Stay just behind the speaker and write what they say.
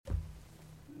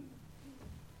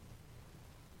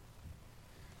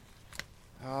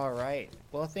All right.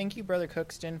 Well, thank you, Brother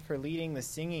Cookston, for leading the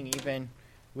singing even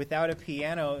without a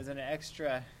piano. It was an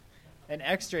extra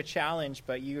challenge,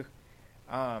 but you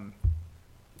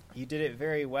did it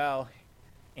very well.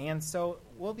 And so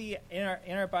we'll be in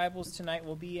our Bibles tonight.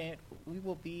 We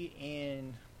will be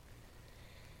in.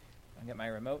 I'll get my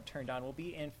remote turned on. We'll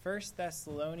be in 1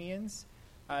 Thessalonians,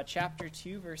 chapter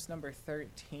 2, verse number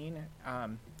 13.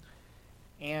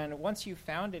 And once you've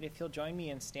found it, if you'll join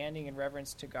me in standing in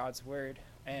reverence to God's word.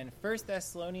 And 1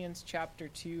 Thessalonians chapter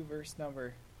 2, verse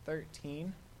number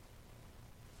 13.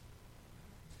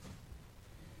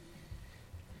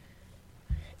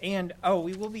 And,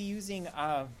 we will be using,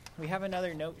 we have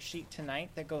another note sheet tonight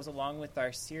that goes along with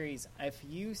our series. If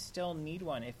you still need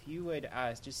one, if you would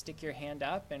just stick your hand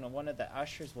up and one of the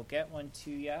ushers will get one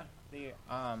to you.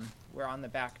 We're on the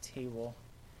back table.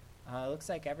 Looks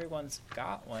like everyone's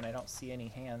got one. I don't see any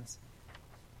hands.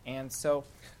 And so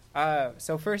 1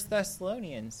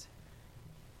 Thessalonians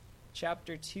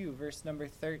chapter 2, verse number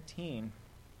 13.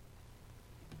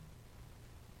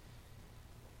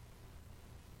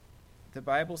 The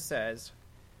Bible says,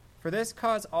 "For this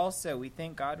cause also we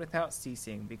thank God without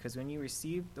ceasing, because when you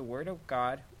received the word of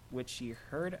God, which ye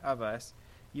heard of us,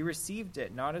 you received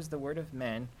it not as the word of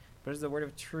men, but as the word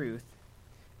of truth,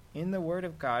 in the word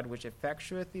of God, which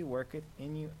effectually worketh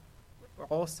in you,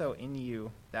 also in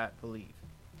you that believe."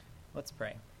 Let's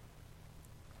pray.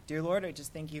 Dear Lord, I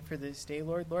just thank you for this day,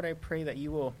 Lord. Lord, I pray that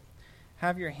you will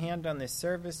have your hand on this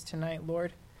service tonight,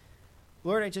 Lord.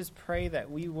 Lord, I just pray that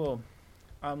we will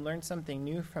learn something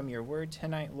new from your word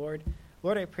tonight, Lord.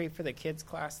 Lord, I pray for the kids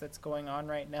class that's going on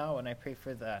right now, and I pray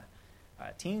for the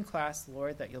teen class,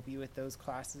 Lord, that you'll be with those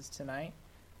classes tonight.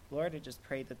 Lord, I just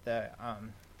pray that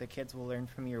the kids will learn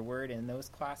from your word in those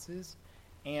classes.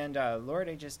 And Lord,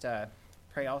 I just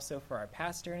pray also for our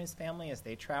pastor and his family as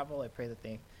they travel. I pray that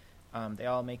they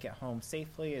all make it home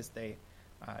safely as they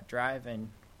drive,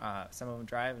 and some of them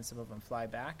drive and some of them fly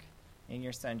back. In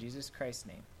your Son, Jesus Christ's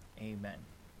name, amen.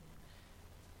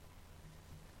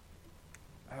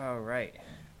 All right.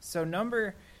 So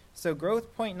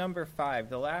growth point number 5,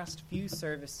 the last few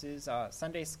services,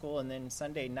 Sunday school and then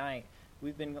Sunday night,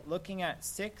 we've been looking at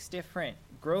 6 different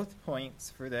growth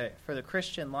points for the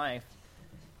Christian life.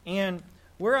 And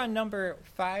we're on number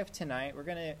 5 tonight. We're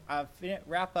going to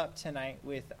wrap up tonight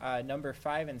with number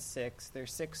 5 and 6.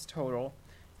 There's 6 total.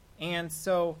 And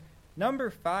so number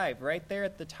 5, right there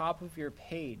at the top of your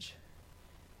page,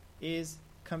 is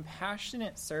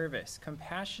compassionate service.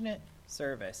 Compassionate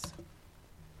service.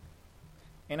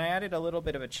 And I added a little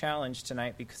bit of a challenge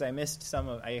tonight because I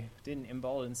didn't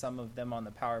embolden some of them on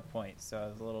the PowerPoint, so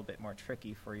it was a little bit more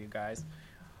tricky for you guys.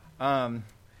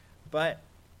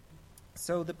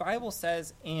 So the Bible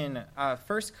says in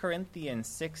 1 Corinthians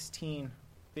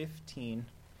 16:15,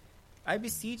 "I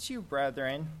beseech you,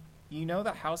 brethren, you know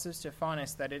the house of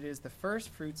Stephanas, that it is the first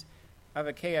fruits of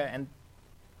Achaia, and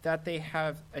that they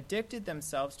have addicted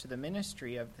themselves to the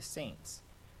ministry of the saints."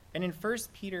 And in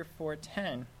 1 Peter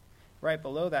 4:10, right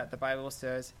below that, the Bible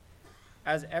says,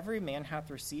 "As every man hath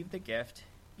received the gift,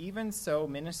 even so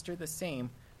minister the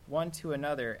same one to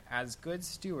another as good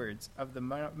stewards of the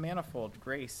manifold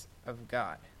grace of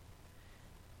God."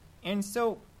 And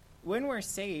so when we're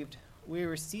saved, we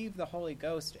receive the Holy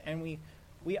Ghost, and we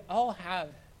all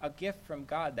have a gift from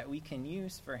God that we can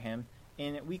use for him,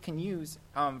 and we can use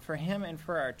for him and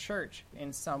for our church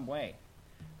in some way.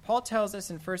 Paul tells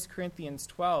us in 1 Corinthians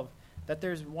 12 that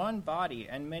there's one body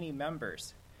and many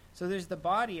members. So there's the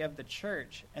body of the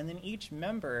church, and then each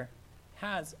member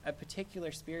has a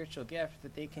particular spiritual gift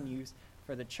that they can use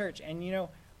for the church. And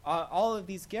all of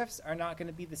these gifts are not going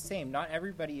to be the same. Not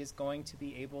everybody is going to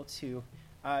be able to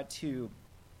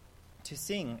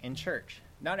sing in church.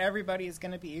 Not everybody is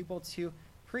going to be able to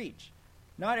preach.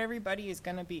 Not everybody is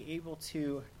going to be able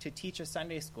to teach a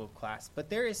Sunday school class. But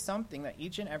there is something that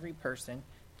each and every person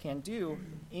can do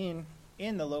in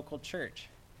the local church.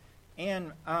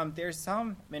 And there's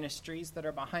some ministries that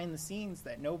are behind the scenes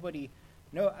that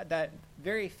that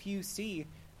very few see.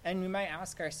 And we might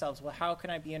ask ourselves, well, how can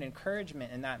I be an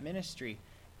encouragement in that ministry?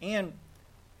 And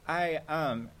I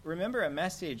remember a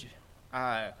message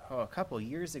a couple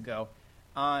years ago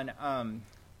on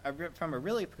from a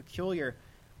really peculiar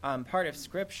part of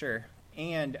Scripture,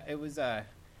 and it was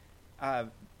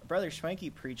Brother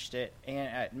Schwenke preached it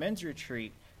at men's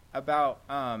retreat about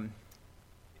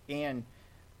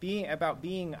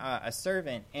being a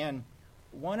servant. And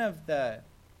one of the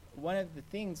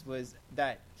things was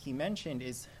that he mentioned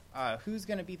is who's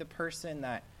going to be the person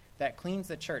that cleans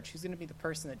the church, who's going to be the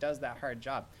person that does that hard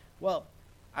job. Well,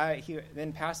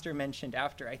 then Pastor mentioned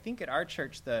after, I think at our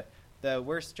church the The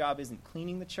worst job isn't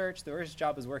cleaning the church. The worst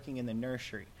job is working in the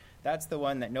nursery. That's the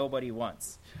one that nobody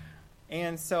wants.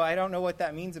 And so I don't know what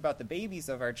that means about the babies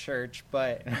of our church,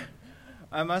 but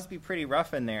I must be pretty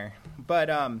rough in there. But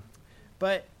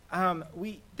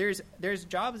there's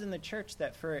jobs in the church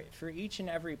that for each and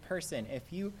every person,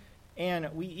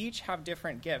 and we each have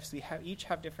different gifts. Each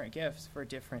have different gifts for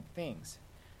different things.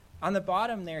 On the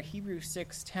bottom there, Hebrews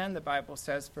 6:10, the Bible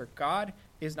says, "For God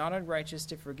is not unrighteous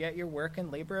to forget your work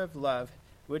and labor of love,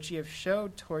 which ye have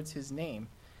showed towards his name,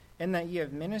 and that ye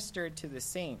have ministered to the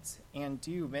saints, and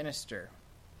do minister."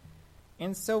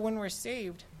 And so when we're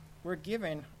saved, we're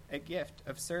given a gift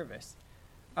of service.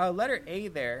 Letter A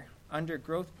there, under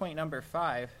growth point number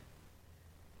 5,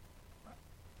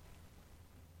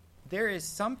 there is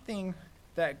something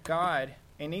that God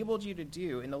enabled you to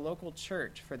do in the local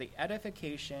church for the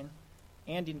edification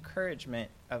and encouragement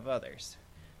of others.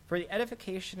 For the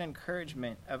edification and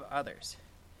encouragement of others.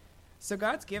 So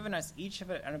God's given us each of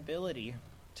an ability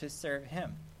to serve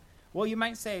him. Well, you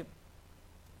might say,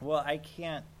 well, I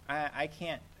can't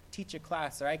teach a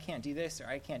class, or I can't do this, or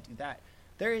I can't do that.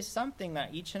 There is something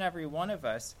that each and every one of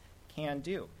us can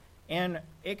do. And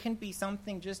it can be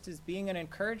something just as being an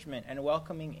encouragement and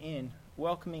welcoming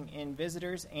in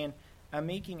visitors and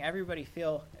making everybody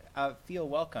feel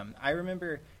welcome. I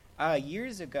remember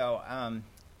years ago,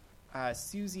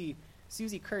 Susie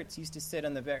Kurtz used to sit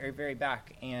on the very, very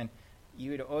back, and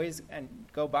you would always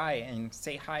go by and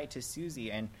say hi to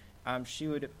Susie, and she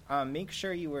would make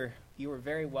sure you were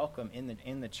very welcome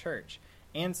in the church.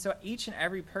 And so each and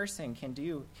every person can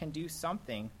do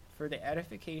something for the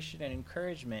edification and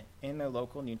encouragement in their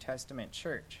local New Testament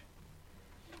church.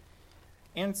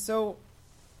 And so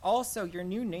also your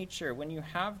new nature, when you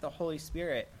have the Holy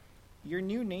Spirit, your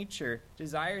new nature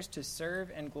desires to serve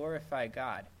and glorify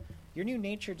God. Your new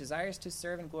nature desires to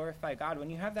serve and glorify God. When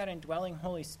you have that indwelling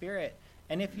Holy Spirit,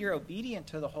 and if you're obedient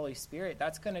to the Holy Spirit,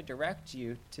 that's going to direct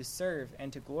you to serve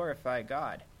and to glorify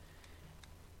God.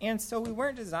 And so we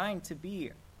weren't designed to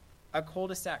be a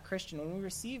cul-de-sac Christian. When we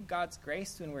receive God's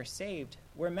grace when we're saved,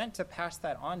 we're meant to pass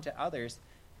that on to others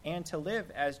and to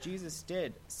live as Jesus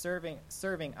did, serving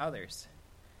others.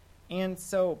 And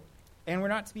we're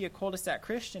not to be a cul-de-sac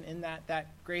Christian in that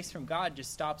grace from God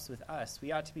just stops with us.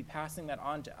 We ought to be passing that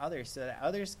on to others so that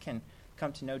others can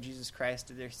come to know Jesus Christ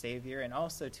as their Savior, and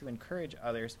also to encourage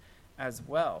others as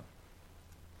well.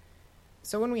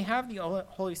 So when we have the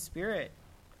Holy Spirit,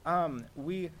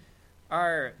 the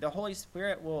Holy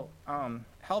Spirit will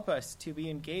help us to be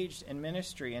engaged in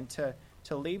ministry and to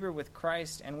labor with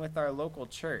Christ and with our local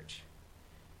church.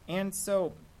 And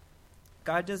so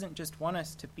God doesn't just want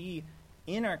us to be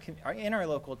in our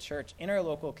local church, in our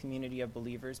local community of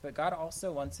believers, but God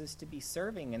also wants us to be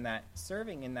serving in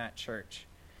that church.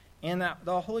 And that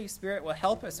the Holy Spirit will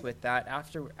help us with that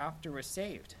after we're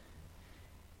saved.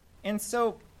 And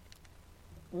so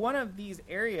one of these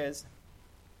areas,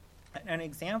 an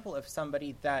example of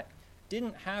somebody that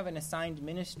didn't have an assigned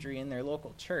ministry in their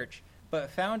local church, but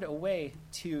found a way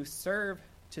to serve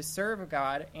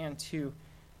God and to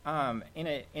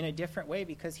in a different way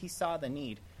because he saw the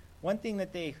need. One thing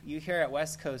that you hear at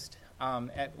West Coast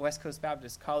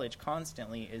Baptist College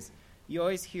constantly is you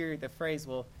always hear the phrase,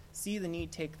 "Well, see the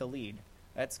need, take the lead."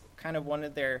 That's kind of one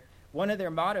of their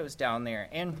mottos down there.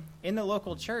 And in the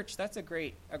local church, that's a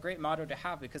great motto to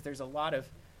have, because there's a lot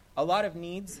of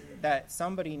needs that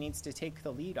somebody needs to take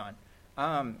the lead on.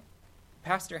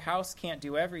 Pastor House can't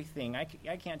do everything. I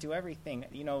can't do everything.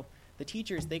 The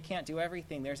teachers, they can't do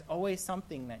everything. There's always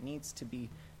something that needs to be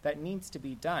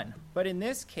done. But in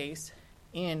this case,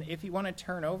 if you want to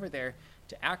turn over there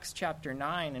to Acts chapter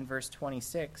 9 and verse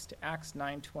 26, to Acts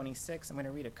 9:26, I'm going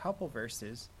to read a couple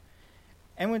verses.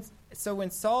 And when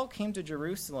Saul came to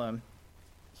Jerusalem,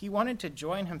 he wanted to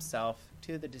join himself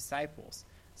to the disciples.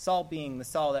 Saul being the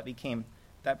Saul that became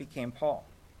Paul.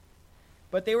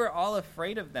 But they were all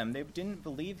afraid of them. They didn't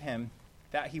believe him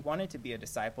that he wanted to be a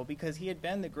disciple, because he had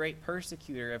been the great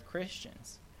persecutor of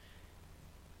Christians.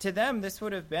 To them, this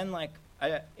would have been like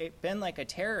a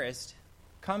terrorist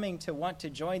coming to want to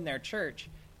join their church.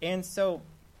 And so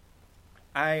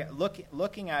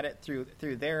looking at it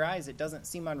through their eyes, it doesn't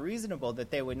seem unreasonable that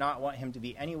they would not want him to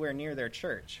be anywhere near their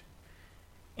church.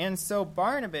 And so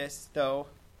Barnabas, though,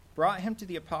 brought him to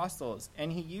the apostles,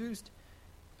 and he used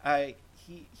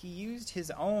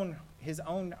his own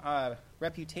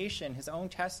reputation, his own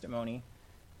testimony,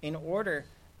 in order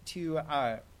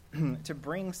to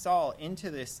bring Saul into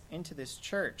this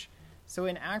church. So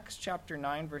in Acts chapter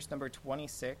 9, verse number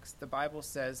 26, the Bible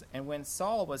says, "And when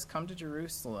Saul was come to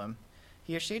Jerusalem,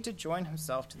 he essayed to join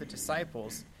himself to the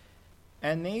disciples,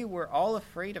 And they were all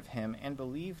afraid of him and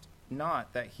believed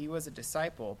not that he was a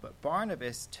disciple. But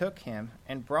Barnabas took him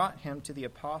and brought him to the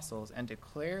apostles and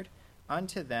declared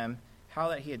unto them how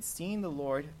that he had seen the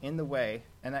Lord in the way,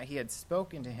 and that he had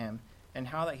spoken to him, and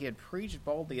how that he had preached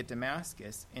boldly at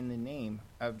Damascus in the name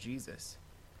of Jesus.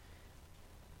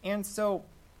 And so,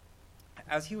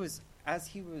 as he was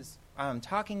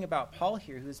talking about Paul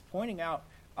here, he was pointing out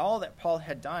all that Paul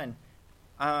had done,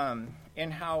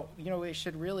 and how it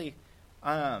should really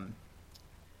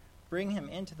bring him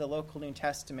into the local New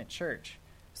Testament church.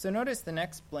 So notice the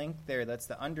next blank there, that's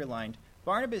the underlined.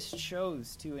 Barnabas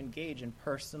chose to engage in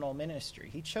personal ministry.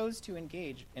 He chose to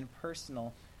engage in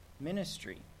personal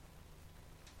ministry.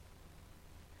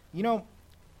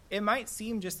 It might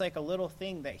seem just like a little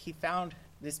thing that he found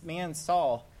this man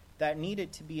Saul that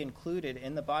needed to be included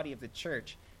in the body of the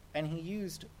church, and he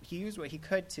used what he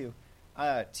could to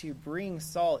bring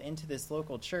Saul into this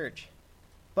local church.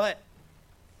 But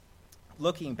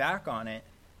looking back on it,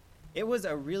 it was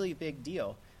a really big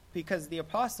deal, because the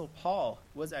Apostle Paul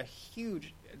was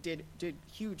did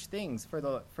huge things for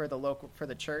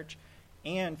the church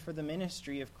and for the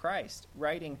ministry of Christ,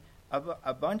 writing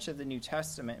a bunch of the New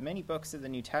Testament, many books of the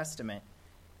New Testament.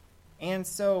 And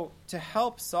so to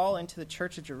help Saul into the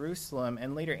church of Jerusalem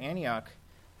and later Antioch,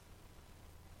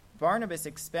 Barnabas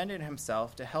expended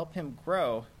himself to help him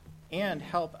grow and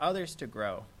help others to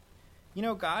grow.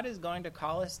 God is going to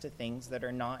call us to things that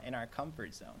are not in our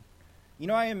comfort zone.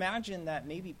 I imagine that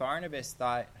maybe Barnabas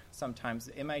thought sometimes,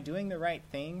 am I doing the right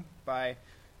thing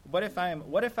what if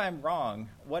I'm wrong?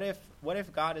 What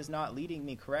if God is not leading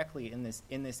me correctly in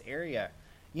this area?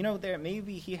 There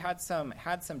maybe he had some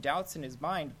doubts in his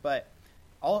mind, but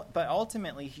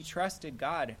ultimately he trusted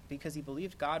God because he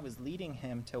believed God was leading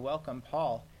him to welcome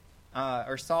Saul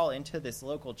into this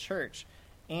local church.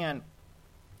 And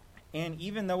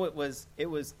even though it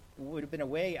would have been a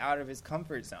way out of his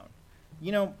comfort zone.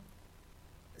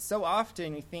 So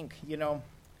often we think,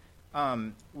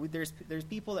 there's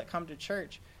people that come to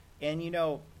church,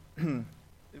 and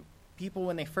people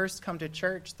when they first come to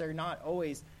church, they're not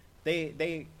always,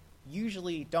 they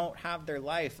usually don't have their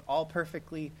life all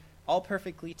perfectly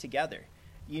together,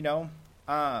 and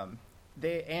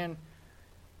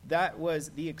that was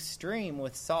the extreme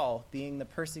with Saul being the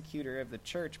persecutor of the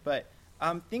church. But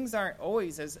things aren't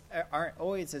always as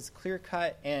clear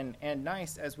cut and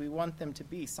nice as we want them to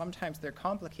be. Sometimes they're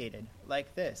complicated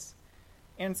like this.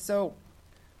 And so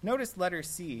notice letter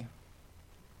C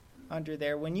under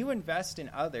there. When you invest in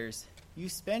others, you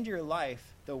spend your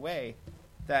life the way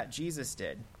that Jesus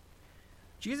did.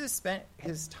 Jesus spent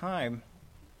his time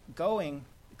going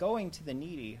to the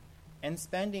needy and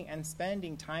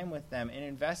spending time with them and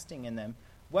investing in them,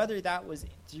 whether that was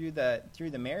through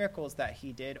the miracles that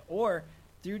he did or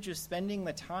through just spending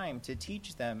the time to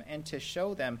teach them and to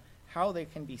show them how they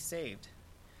can be saved.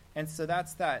 And so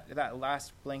that's that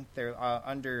last blank there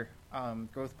under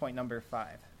growth point number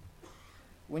 5.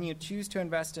 When you choose to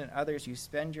invest in others, you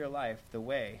spend your life the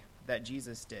way that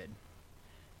Jesus did.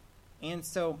 And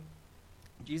so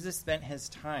Jesus spent his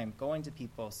time going to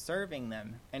people, serving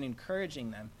them and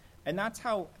encouraging them. And that's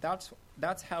how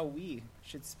we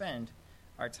should spend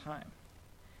our time.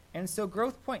 And so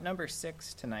growth point number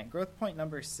 6 tonight, growth point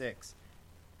number 6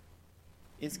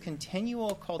 is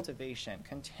continual cultivation.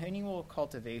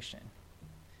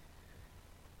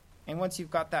 And once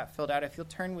you've got that filled out, if you'll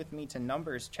turn with me to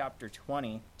Numbers chapter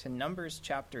 20,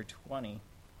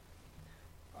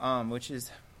 which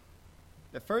is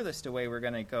the furthest away we're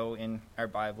going to go in our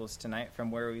Bibles tonight from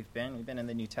where we've been. We've been in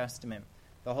the New Testament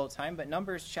the whole time, but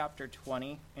Numbers chapter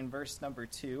 20 in verse number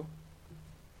 2,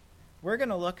 we're going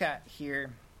to look at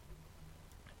here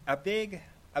a big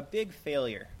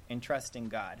failure in trusting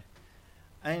God.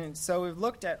 And so we've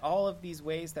looked at all of these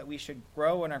ways that we should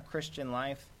grow in our Christian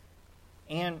life.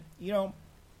 And,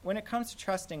 when it comes to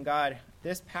trusting God,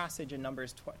 this passage in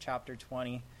Numbers chapter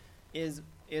 20 is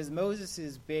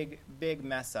Moses' big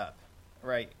mess up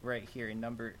right here in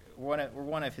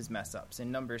one of his mess ups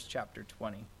in Numbers chapter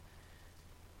 20.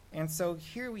 And so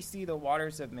here we see the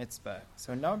waters of Mizpah.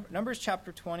 So Numbers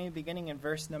chapter 20, beginning in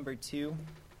verse number 2,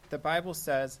 the Bible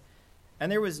says,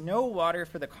 "And there was no water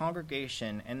for the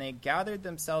congregation, and they gathered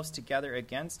themselves together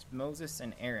against Moses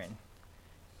and Aaron."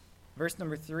 Verse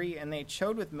number 3, "And they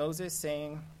chode with Moses,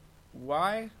 saying,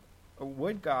 Why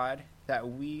would God that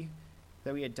we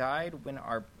had died when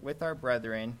our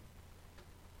brethren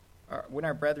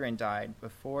died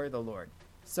before the Lord?"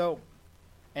 So,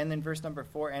 and then verse number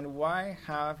 4, "And why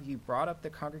have you brought up the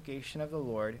congregation of the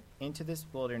Lord into this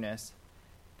wilderness,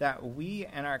 that we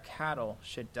and our cattle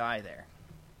should die there?"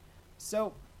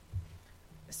 So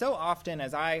so often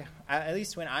as at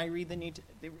least when I read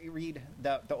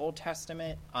the Old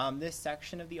Testament, this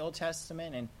section of the Old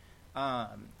Testament,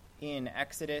 and in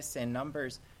Exodus and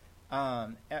Numbers,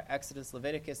 Exodus,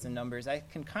 Leviticus, and Numbers, I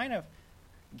can kind of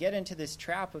get into this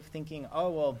trap of thinking, oh,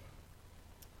 well,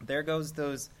 there goes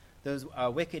those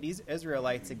wicked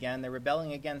Israelites again. They're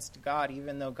rebelling against God,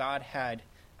 even though God had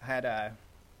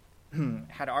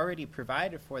already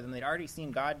provided for them. They'd already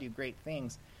seen God do great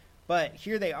things. But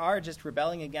here they are just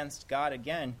rebelling against God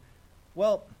again.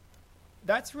 Well,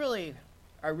 that's really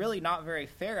not very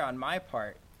fair on my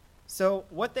part. So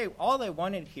all they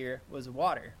wanted here was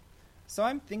water. So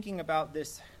I'm thinking about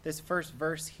this first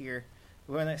verse here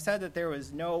when it said that there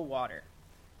was no water.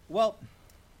 Well,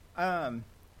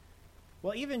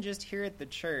 even just here at the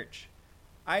church,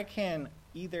 I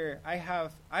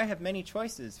have many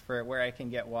choices for where I can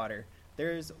get water.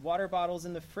 There's water bottles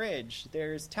in the fridge.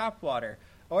 There's tap water.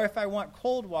 Or if I want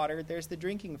cold water, there's the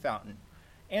drinking fountain.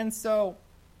 And so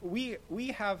we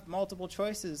have multiple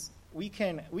choices. We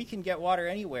can get water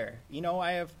anywhere.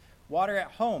 I have water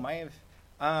at home. I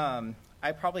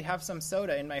probably have some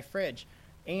soda in my fridge.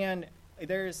 And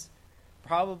there's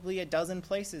probably a dozen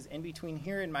places in between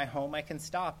here and my home I can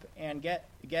stop and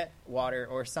get water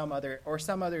or some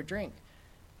other drink.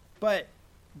 But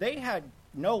they had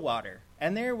no water,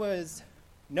 and there was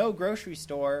no grocery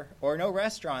store or no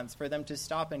restaurants for them to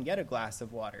stop and get a glass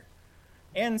of water.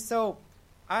 And so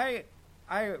I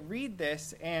read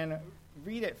this and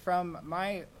read it from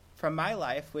my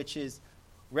life, which is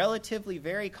relatively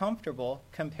very comfortable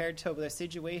compared to the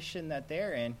situation that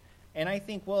they're in. And I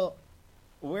think, well,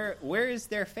 where is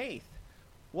their faith?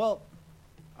 Well,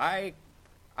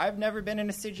 I've never been in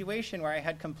a situation where I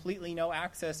had completely no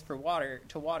access to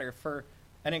water for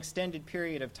an extended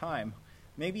period of time.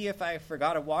 Maybe if I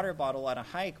forgot a water bottle on a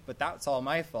hike, but that's all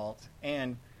my fault.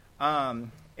 And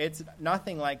it's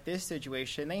nothing like this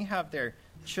situation. They have their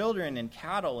children and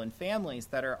cattle and families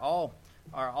that are all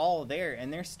there,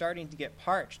 and they're starting to get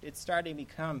parched. It's starting to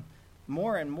become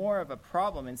more and more of a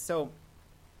problem. And so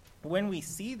when we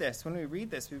see this, when we read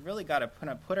this, we've really got to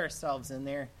put ourselves in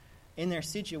their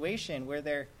situation where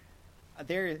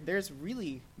there's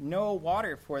really no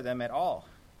water for them at all.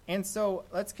 And so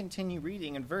let's continue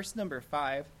reading. In verse number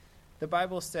 5, the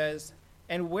Bible says,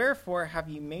 "And wherefore have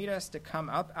ye made us to come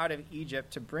up out of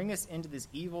Egypt to bring us into this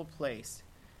evil place?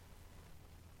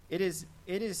 It is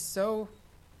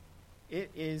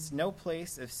no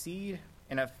place of seed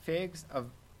and of figs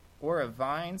or of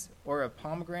vines or of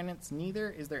pomegranates, neither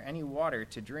is there any water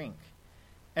to drink."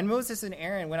 And Moses and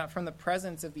Aaron went up from the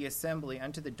presence of the assembly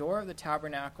unto the door of the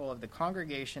tabernacle of the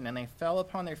congregation, and they fell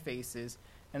upon their faces,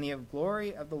 and the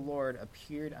glory of the Lord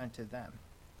appeared unto them.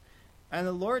 And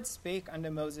the Lord spake unto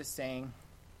Moses, saying,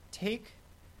 Take.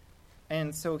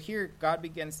 And so here God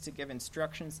begins to give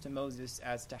instructions to Moses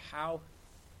as to how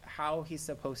he's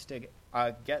supposed to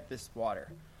get this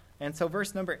water. And so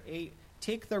verse number 8,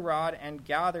 "Take the rod and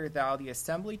gather thou the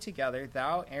assembly together,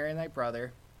 thou, Aaron thy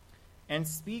brother, and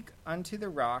speak unto the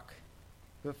rock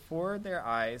before their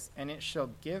eyes, and it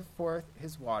shall give forth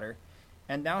his water.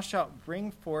 And thou shalt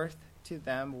bring forth to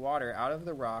them water out of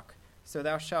the rock, so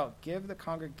thou shalt give the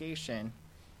congregation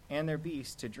and their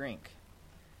beasts to drink."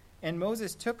 And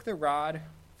Moses took the rod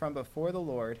from before the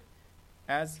Lord,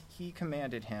 as he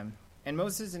commanded him. And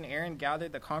Moses and Aaron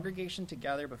gathered the congregation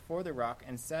together before the rock,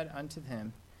 and said unto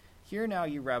him, Hear now,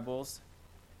 you rebels,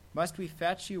 must we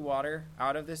fetch you water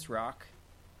out of this rock?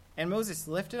 And Moses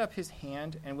lifted up his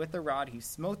hand, and with the rod he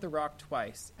smote the rock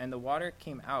twice, and the water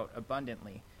came out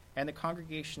abundantly, and the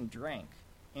congregation drank,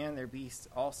 and their beasts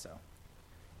also.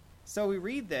 So we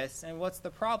read this, and what's the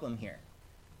problem here?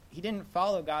 He didn't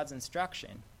follow God's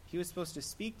instruction. He was supposed to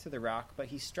speak to the rock, but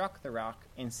he struck the rock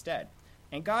instead.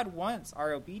 And God wants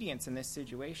our obedience in this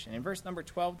situation. In verse number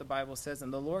 12, the Bible says,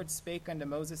 "And the Lord spake unto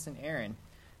Moses and Aaron,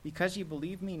 Because ye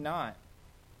believe me not,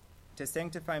 to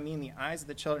sanctify me in the eyes of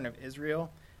the children of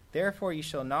Israel, therefore ye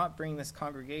shall not bring this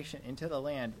congregation into the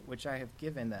land which I have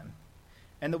given them.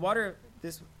 And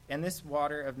this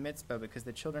water of Mizpah, because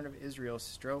the children of Israel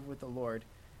strove with the Lord,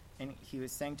 and he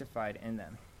was sanctified in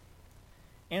them."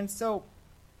 And so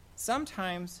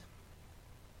sometimes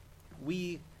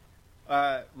we,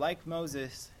 like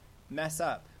Moses, mess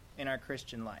up in our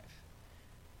Christian life.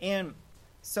 And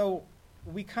so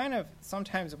we kind of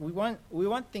sometimes we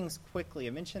want things quickly.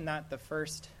 I mentioned that the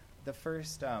first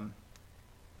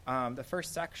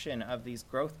section of these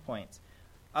growth points.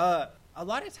 A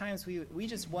lot of times we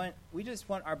just want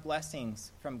our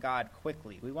blessings from God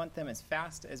quickly. We want them as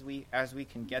fast as we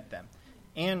can get them.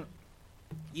 And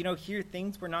here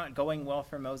things were not going well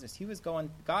for Moses.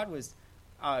 God was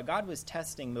God was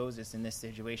testing Moses in this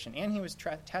situation, and he was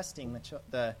testing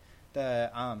the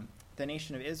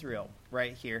nation of Israel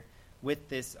right here with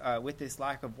this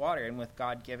lack of water, and with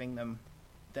God giving them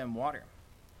water.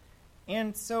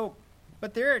 And so,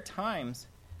 but there are times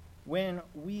when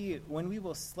we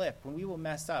will slip, when we will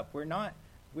mess up. We're not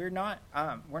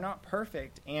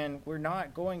perfect, and we're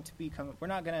not going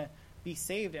to be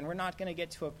saved, and we're not going to get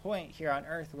to a point here on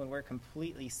earth when we're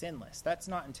completely sinless. That's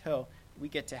not until we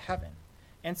get to heaven.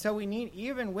 And so we need,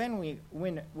 even when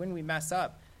we mess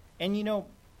up, and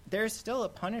there's still a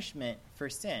punishment for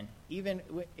sin. Even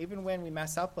when we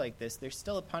mess up like this, there's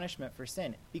still a punishment for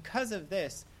sin. Because of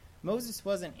this, Moses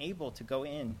wasn't able to go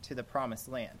into the promised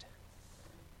land.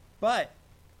 But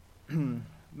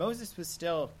Moses was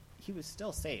still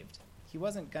saved. He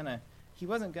wasn't gonna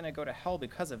go to hell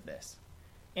because of this.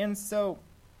 And so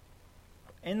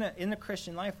in the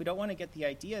Christian life, we don't want to get the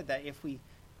idea that if we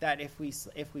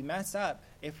mess up,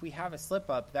 if we have a slip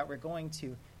up, that we're going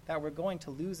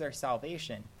to lose our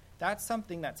salvation. That's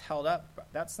something that's held up.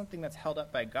 That's something that's held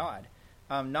up by God,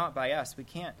 not by us. We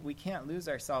can't lose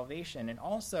our salvation. And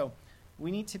also,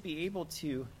 we need to be able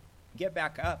to get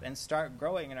back up and start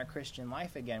growing in our Christian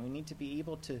life again. We need to be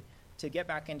able to get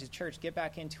back into church, get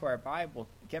back into our Bible,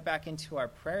 get back into our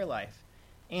prayer life,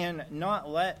 and not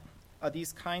let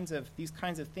these kinds of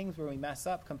things where we mess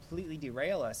up completely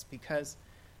derail us, because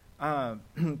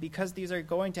these are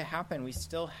going to happen. We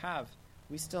still have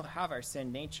our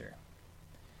sin nature.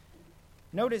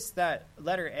 Notice that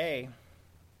letter A.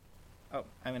 Oh,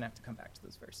 I'm going to have to come back to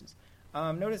those verses.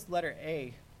 Notice letter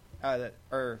A,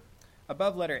 or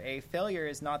above letter A, failure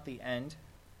is not the end.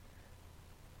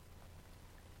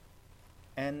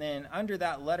 And then under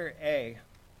that letter A,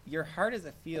 your heart is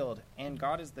a field, and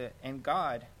God is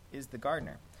the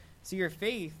gardener. So your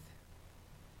faith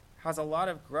has a lot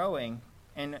of growing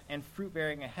and fruit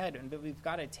bearing ahead, but we've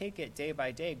got to take it day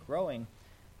by day, growing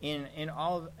in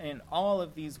all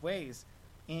of these ways,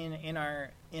 in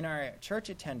our church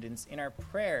attendance, in our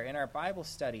prayer, in our Bible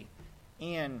study,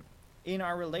 and in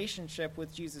our relationship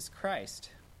with Jesus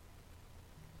Christ.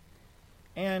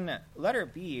 And letter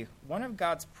B, one of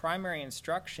God's primary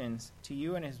instructions to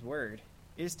you in his word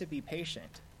is to be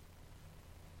patient.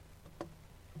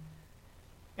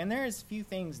 And there's few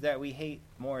things that we hate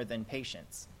more than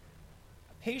patience.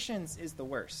 Patience is the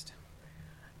worst,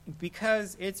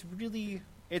 because it's really,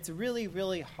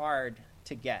 really hard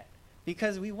to get,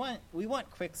 because we want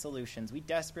quick solutions. We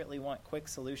desperately want quick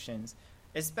solutions,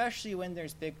 especially when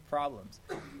there's big problems.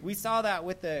 We saw that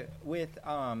with the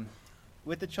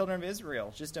children of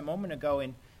Israel just a moment ago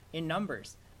in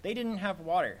Numbers. They didn't have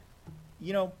water.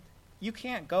 You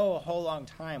can't go a whole long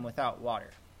time without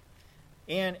water.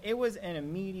 And it was an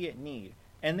immediate need.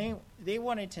 And they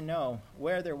wanted to know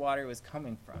where their water was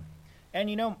coming from.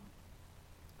 And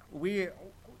we're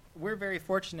very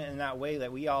fortunate in that way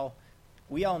that we all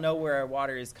know where our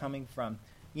water is coming from.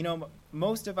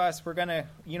 Most of us, we're gonna,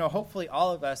 hopefully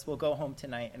all of us will go home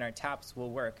tonight and our taps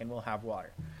will work and we'll have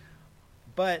water.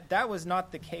 But that was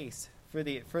not the case for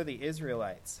the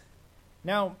Israelites.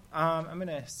 Now, I'm going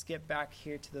to skip back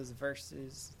here to those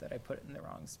verses that I put in the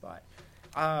wrong spot.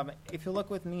 If you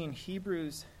look with me in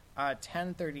Hebrews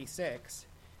 10:36,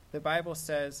 the Bible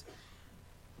says,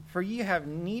 "For ye have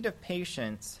need of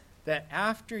patience, that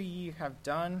after ye have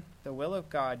done the will of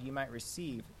God, ye might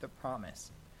receive the promise."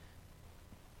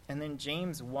 And then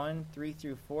James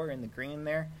 1:3-4 in the green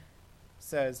there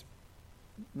says,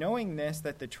 "Knowing this,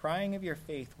 that the trying of your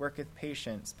faith worketh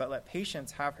patience, but let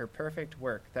patience have her perfect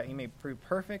work, that ye may prove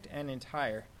perfect and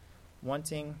entire,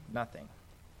 wanting nothing."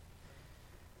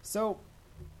 So,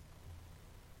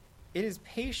 it is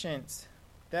patience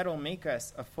that will make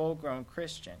us a full-grown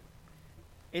Christian.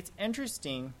 It's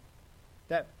interesting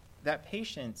that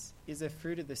patience is a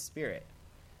fruit of the Spirit.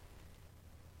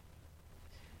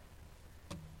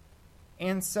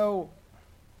 And so,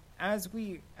 as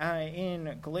we,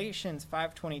 in Galatians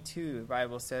 5:22, the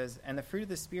Bible says, "And the fruit of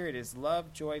the Spirit is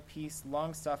love, joy, peace,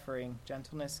 long-suffering,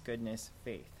 gentleness, goodness,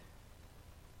 faith."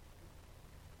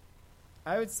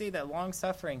 I would say that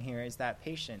long-suffering here is that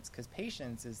patience, because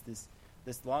patience is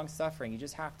this long-suffering. You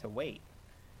just have to wait.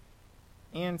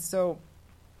 And so,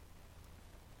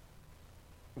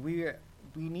 we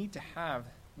need to have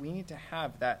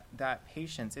that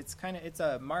patience. It's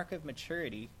a mark of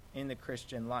maturity in the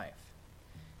Christian life.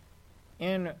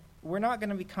 And we're not going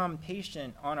to become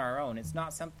patient on our own. It's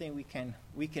not something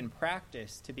we can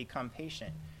practice to become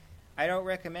patient. I don't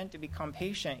recommend to become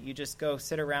patient, you just go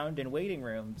sit around in waiting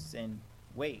rooms and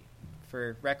wait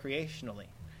for recreationally.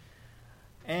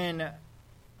 And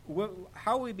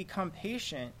how we become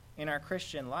patient in our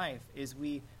Christian life is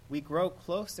we we grow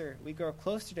closer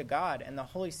to God, and the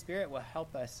Holy Spirit will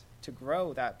help us to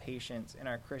grow that patience in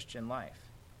our Christian life.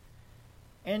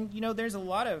 And there's a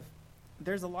lot of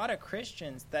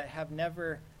Christians that have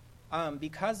never,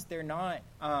 because they're not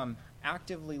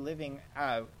actively living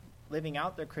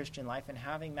out their Christian life and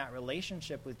having that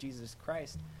relationship with Jesus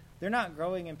Christ, they're not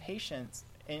growing in patience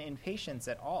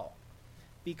at all.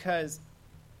 Because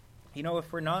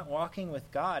if we're not walking with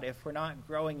God, if we're not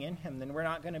growing in Him, then we're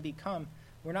not going to become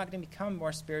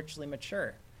more spiritually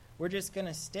mature. We're just going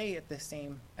to stay at the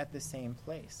same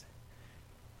place.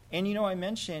 And I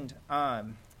mentioned,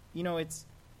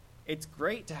 it's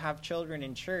great to have children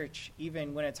in church,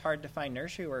 even when it's hard to find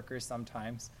nursery workers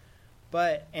sometimes.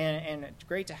 But and it's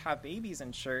great to have babies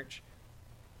in church,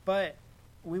 but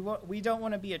we don't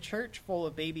want to be a church full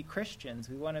of baby Christians.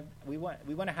 We want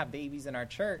to have babies in our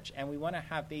church, and we want to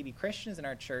have baby Christians in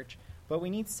our church. But we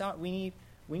need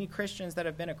Christians that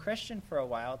have been a Christian for a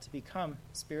while to become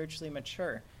spiritually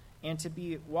mature and to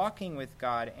be walking with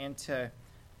God and to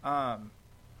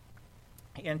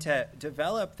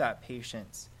develop that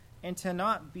patience and to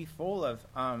not be full of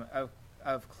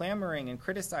clamoring and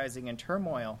criticizing and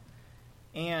turmoil,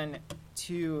 and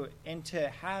to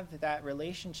have that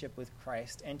relationship with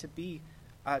Christ and to be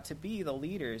the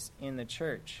leaders in the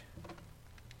church.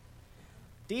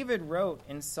 David wrote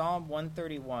in Psalm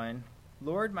 131,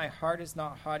 "Lord, my heart is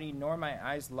not haughty, nor my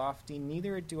eyes lofty,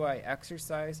 neither do I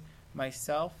exercise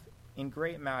myself in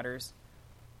great matters,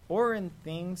 or in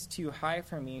things too high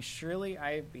for me. Surely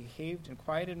I have behaved and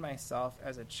quieted myself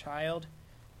as a child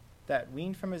that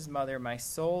weaned from his mother, my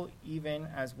soul even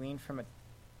as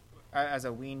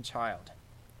a weaned child."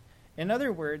 In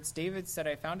other words, David said,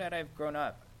 I found out I've grown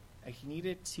up. He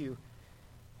needed to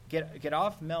get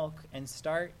off milk and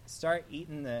start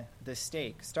eating the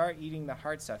steak, start eating the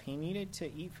hard stuff. He needed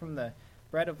to eat from the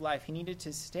bread of life. He needed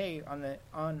to stay on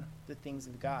the things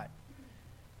of God.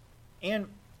 And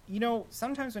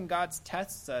sometimes when God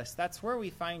tests us, that's where we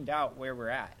find out where we're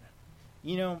at.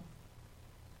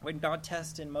 When God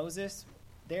tested Moses,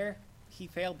 he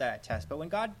failed that test. But when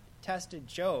God tested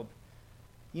Job,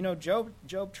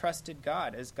 Job trusted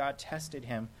God as God tested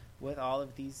him with all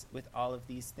of these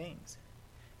things.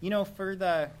 For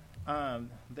the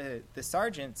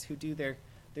sergeants who do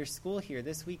their school here,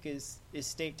 this week is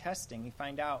state testing. You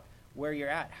find out where you're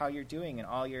at, how you're doing in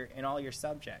all your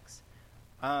subjects.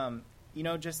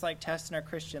 Just like testing our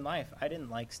Christian life. I didn't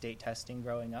like state testing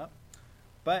growing up,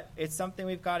 but it's something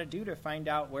we've got to do to find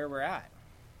out where we're at.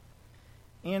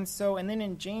 And then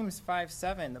in James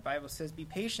 5:7, the Bible says, "Be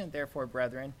patient, therefore,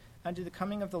 brethren, unto the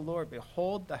coming of the Lord.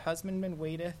 Behold, the husbandman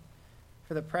waiteth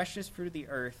for the precious fruit of the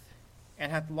earth,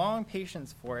 and hath long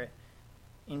patience for it,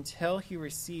 until he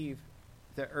receive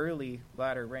the early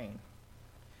latter rain."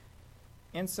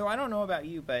 And so I don't know about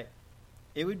you, but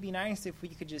it would be nice if we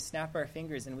could just snap our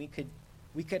fingers and we could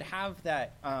have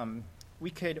that.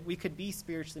 We could be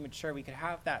spiritually mature. We could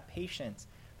have that patience,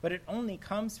 but it only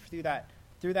comes through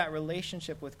that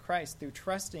relationship with Christ, through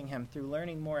trusting Him, through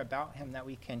learning more about Him, that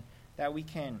we can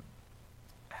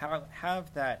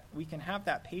have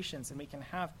that patience, and we can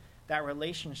have that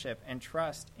relationship and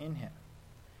trust in Him.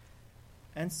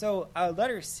 And so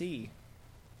letter C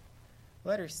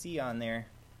on there: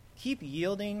 keep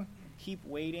yielding, keep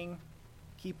waiting,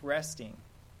 keep resting.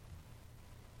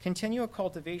 Continual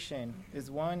cultivation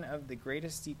is one of the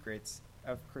greatest secrets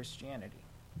of Christianity.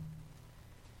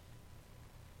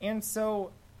 And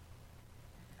so,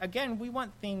 again, we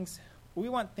want things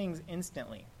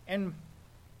instantly. And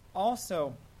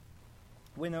also,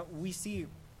 when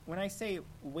I say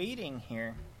waiting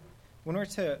here, when we're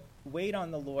to wait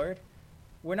on the Lord,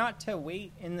 we're not to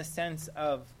wait in the sense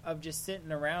of just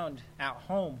sitting around at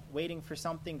home waiting for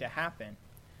something to happen.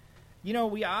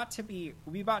 We ought to be,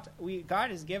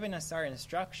 God has given us our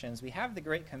instructions. We have the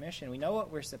Great Commission. We know what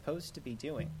we're supposed to be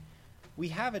doing. We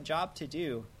have a job to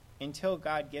do until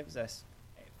God gives us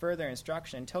further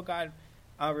instruction, until God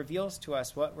reveals to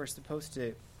us what we're supposed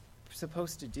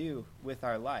to do with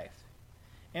our life.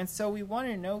 And so we want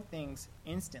to know things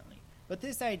instantly. But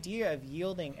this idea of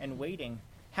yielding and waiting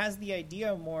has the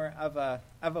idea more of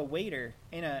a waiter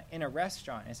in a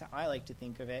restaurant, is how I like to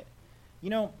think of it.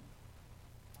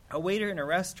 A waiter in a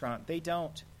restaurant, they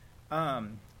don't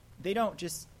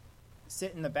just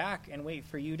sit in the back and wait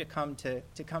for you to come to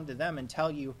them and tell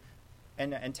you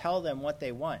and tell them what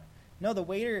they want. No, the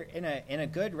waiter in a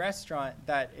good restaurant,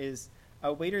 that is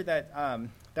a waiter that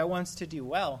wants to do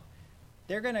well,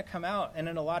 they're going to come out, and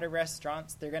in a lot of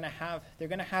restaurants they're going to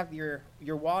have your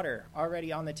water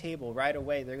already on the table right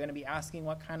away. They're going to be asking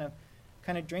what kind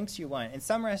of drinks you want. In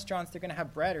some restaurants they're going to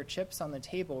have bread or chips on the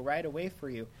table right away for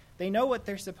you. They know what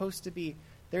they're supposed to be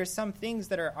There's some things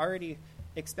that are already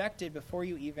expected before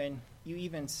you even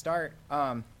start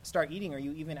eating, or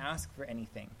you even ask for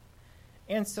anything.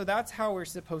 And so that's how we're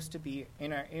supposed to be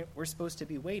we're supposed to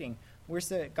be waiting.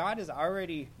 God has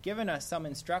already given us some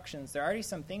instructions. There are already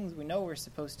some things we know we're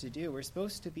supposed to do. We're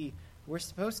supposed to be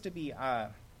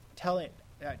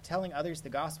telling others the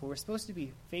gospel. We're supposed to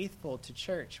be faithful to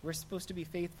church. We're supposed to be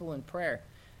faithful in prayer.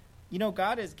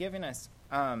 God has given us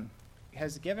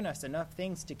enough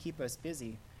things to keep us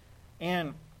busy.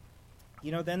 And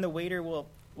then the waiter will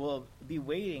be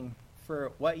waiting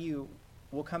for what you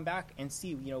will come back and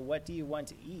see, what do you want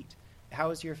to eat?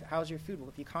 How's your food? Well,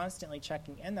 if you're constantly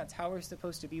checking in, that's how we're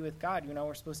supposed to be with God.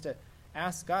 We're supposed to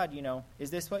ask God, is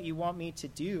this what you want me to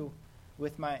do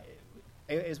with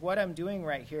is what I'm doing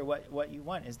right here what you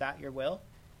want? Is that your will?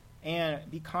 And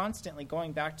be constantly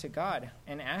going back to God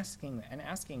and asking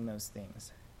those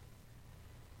things.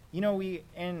 We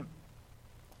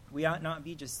ought not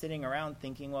be just sitting around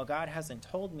thinking, well, God hasn't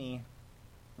told me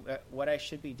what I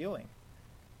should be doing.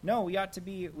 No, we ought to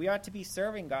be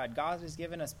serving God. God has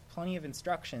given us plenty of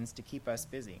instructions to keep us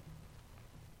busy.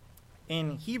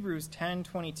 In Hebrews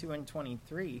 10:22 and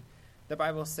 23, the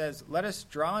Bible says, "Let us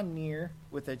draw near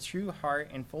with a true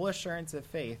heart and full assurance of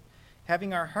faith,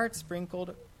 having our hearts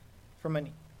sprinkled from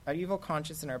an evil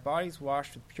conscience and our bodies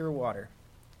washed with pure water.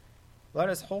 Let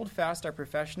us hold fast our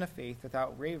profession of faith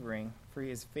without wavering, for he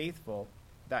is faithful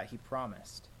that he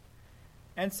promised."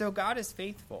 And so God is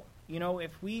faithful.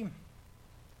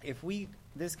 If we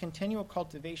this continual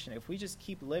cultivation, if we just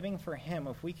keep living for him,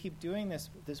 if we keep doing this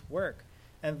work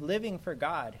and living for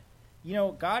God,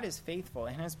 God is faithful,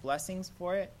 and his blessings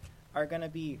for it are going to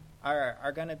be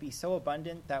so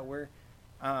abundant that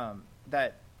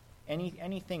that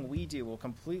anything we do will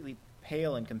completely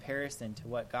pale in comparison to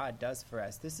what God does for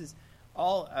us. This is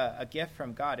all a gift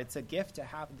from God. It's a gift to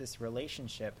have this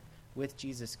relationship with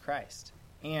Jesus Christ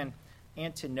and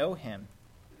to know him.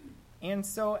 And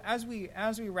so as we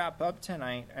wrap up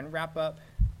tonight and wrap up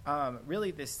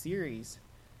really this series,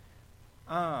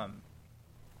 and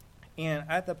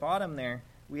at the bottom there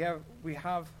we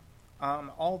have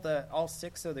all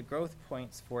 6 of the growth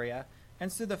points for you.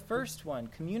 And so the first one,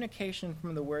 communication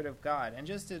from the Word of God. And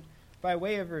just by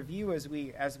way of review as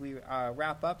we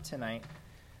wrap up tonight,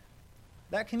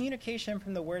 that communication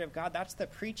from the Word of God, that's the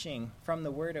preaching from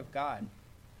the Word of God.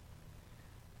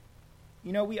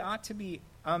 We ought to be,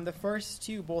 the first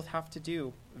two both have to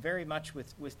do very much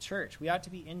with church. We ought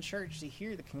to be in church to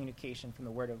hear the communication from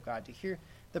the Word of God, to hear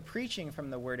the preaching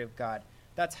from the Word of God.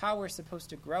 That's how we're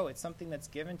supposed to grow. It's something that's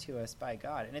given to us by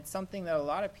God. And it's something that a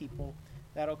lot of people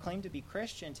that'll claim to be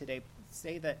Christian today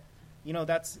say that,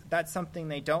 that's something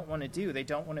they don't want to do. They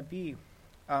don't want to be,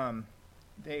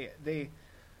 they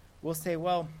will say,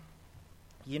 well,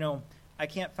 I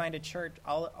can't find a church.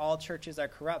 All churches are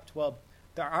corrupt. Well,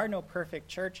 there are no perfect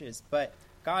churches, but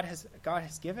God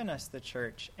has given us the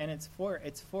church, and it's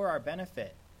for our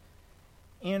benefit.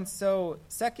 And so,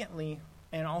 secondly,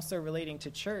 and also relating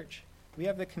to church, we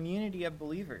have the community of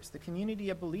believers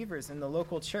in the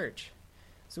local church.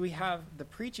 So we have the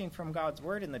preaching from God's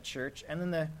word in the church, and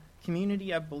then the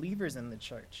community of believers in the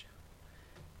church.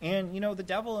 And, the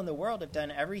devil and the world have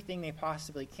done everything they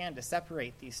possibly can to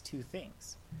separate these two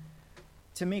things,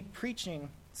 to make preaching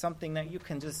something that you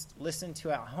can just listen to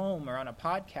at home or on a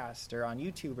podcast or on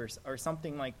YouTube or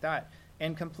something like that,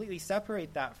 and completely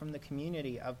separate that from the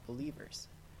community of believers.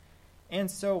 And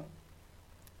so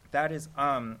that is,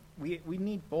 we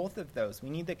need both of those. We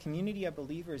need the community of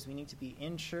believers. We need to be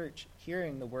in church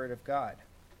hearing the Word of God.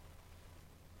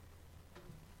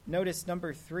 Notice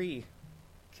number 3,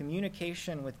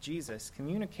 communication with Jesus.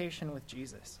 Communication with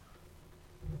Jesus.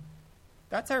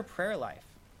 That's our prayer life.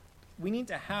 We need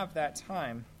to have that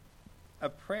time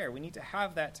of prayer. We need to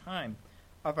have that time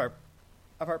of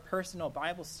our personal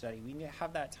Bible study. We need to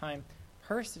have that time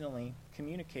personally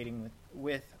communicating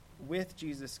with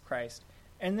Jesus Christ.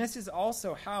 And this is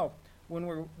also how, when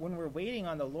we're waiting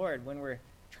on the Lord, when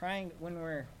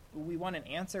we want an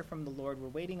answer from the Lord, we're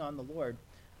waiting on the Lord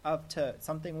to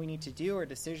something we need to do or a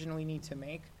decision we need to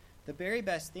make. The very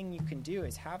best thing you can do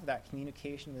is have that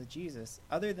communication with Jesus.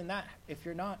 Other than that, if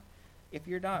you're not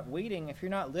waiting, if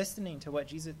you're not listening to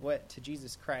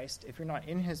Jesus Christ, if you're not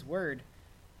in his word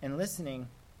and listening,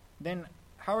 then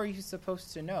how are you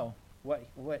supposed to know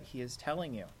what he is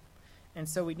telling you? And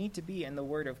so we need to be in the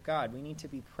word of God. We need to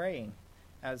be praying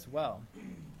as well.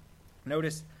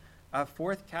 Notice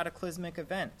 4th, cataclysmic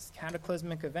events.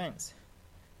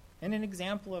 And an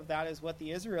example of that is what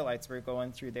the Israelites were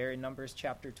going through there in Numbers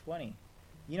chapter 20.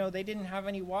 They didn't have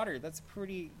any water. That's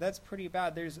pretty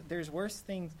bad. There's worse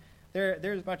things.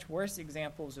 There's much worse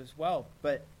examples as well.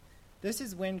 But this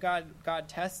is when God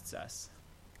tests us,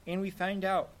 and we find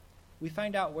out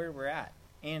where we're at.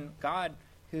 And God,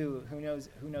 who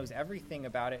knows everything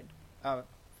about it,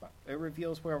 it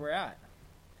reveals where we're at.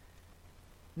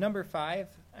 Number 5,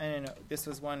 and this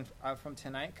was one from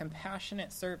tonight: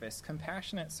 compassionate service.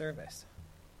 Compassionate service.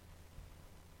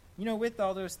 With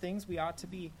all those things, we ought to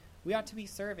be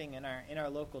serving in our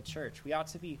local church. We ought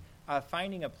to be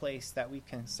finding a place that we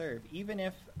can serve, even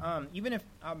if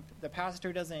the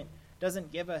pastor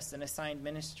doesn't give us an assigned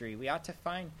ministry. We ought to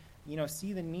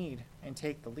see the need and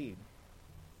take the lead.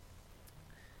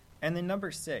 And then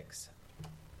number 6,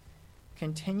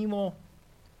 continual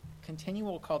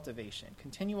cultivation.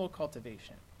 Continual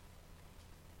cultivation.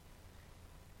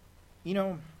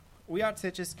 We ought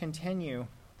to just continue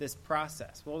this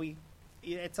process. Well,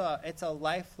 it's a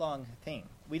lifelong thing.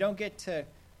 We don't get to,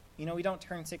 we don't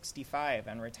turn 65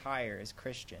 and retire as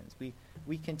Christians.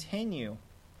 We continue.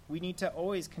 We need to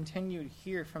always continue to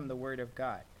hear from the Word of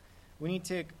God. We need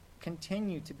to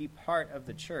continue to be part of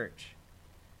the church.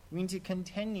 We need to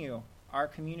continue our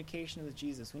communication with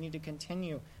Jesus. We need to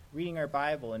continue reading our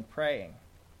Bible and praying.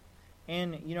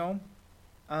 And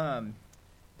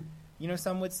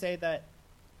some would say that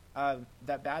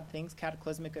bad things,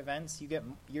 cataclysmic events, you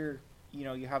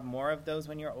have more of those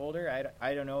when you're older.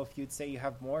 I don't know if you'd say you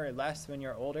have more or less when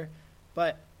you're older,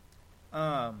 but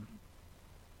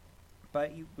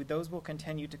those will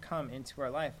continue to come into our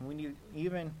life. And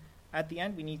even at the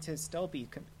end, we need to still be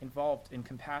involved in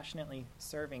compassionately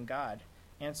serving God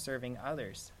and serving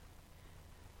others.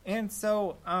 And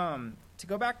so, to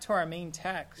go back to our main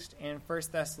text in 1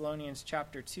 Thessalonians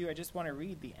chapter 2, I just want to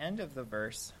read the end of the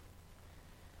verse.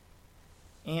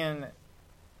 And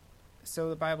so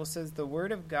the Bible says, "The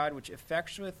word of God which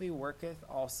effectually worketh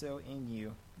also in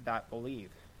you that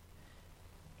believe."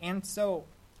 And so,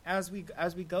 as we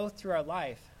go through our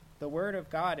life, the word of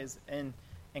God is, and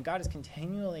God is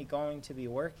continually going to be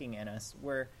working in us,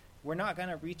 where we're not going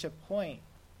to reach a point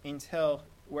until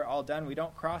we're all done. We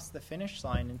don't cross the finish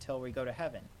line until we go to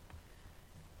heaven.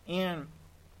 And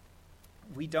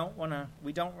we don't want to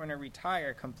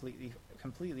retire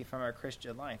completely from our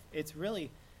Christian life. It's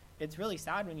really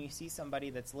sad when you see somebody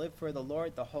that's lived for the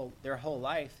Lord their whole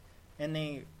life, and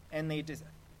they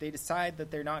decide that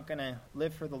they're not going to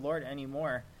live for the Lord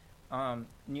anymore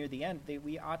near the end.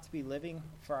 We ought to be living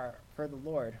for the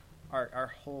Lord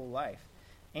our whole life.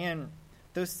 And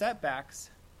those setbacks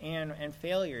and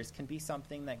failures can be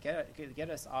something that get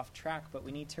us off track, but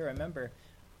we need to remember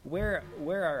where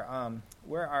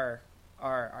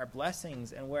our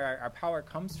blessings and where our power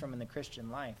comes from in the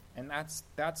Christian life, and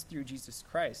that's through Jesus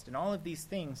Christ. And all of these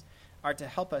things are to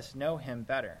help us know Him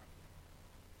better.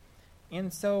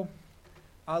 And so,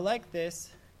 like this,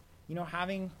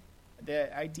 having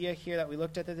the idea here that we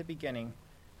looked at the beginning,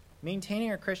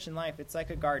 maintaining our Christian life, it's like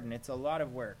a garden. It's a lot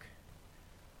of work,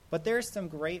 but there's some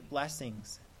great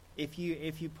blessings if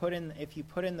you put in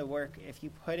the work, if you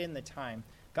put in the time.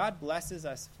 God blesses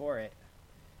us for it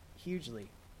hugely.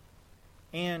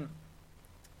 And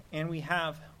we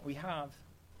have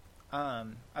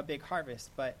a big harvest,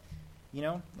 but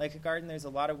like a garden, there's a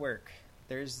lot of work.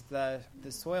 There's the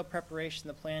soil preparation,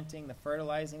 the planting, the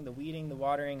fertilizing, the weeding, the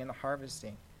watering, and the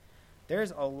harvesting.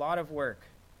 There's a lot of work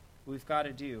we've got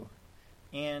to do.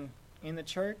 And in the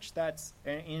church, that's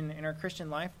in our Christian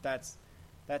life, that's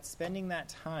spending that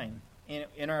time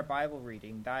in our Bible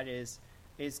reading. That is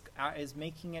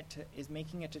making it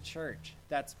to church.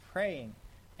 That's praying.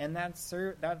 And that's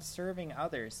serving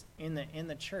others in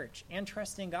the church, and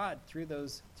trusting God through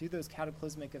those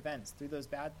cataclysmic events, through those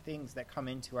bad things that come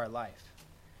into our life.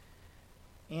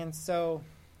 And so,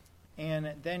 and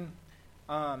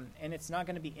it's not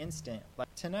going to be instant.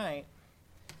 Like tonight,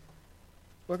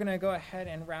 we're going to go ahead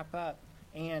and wrap up,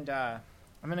 and I'm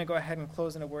going to go ahead and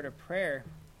close in a word of prayer.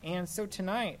 And so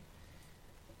tonight,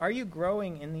 are you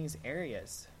growing in these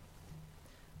areas?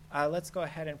 Let's go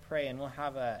ahead and pray, and we'll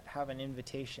have an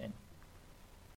invitation.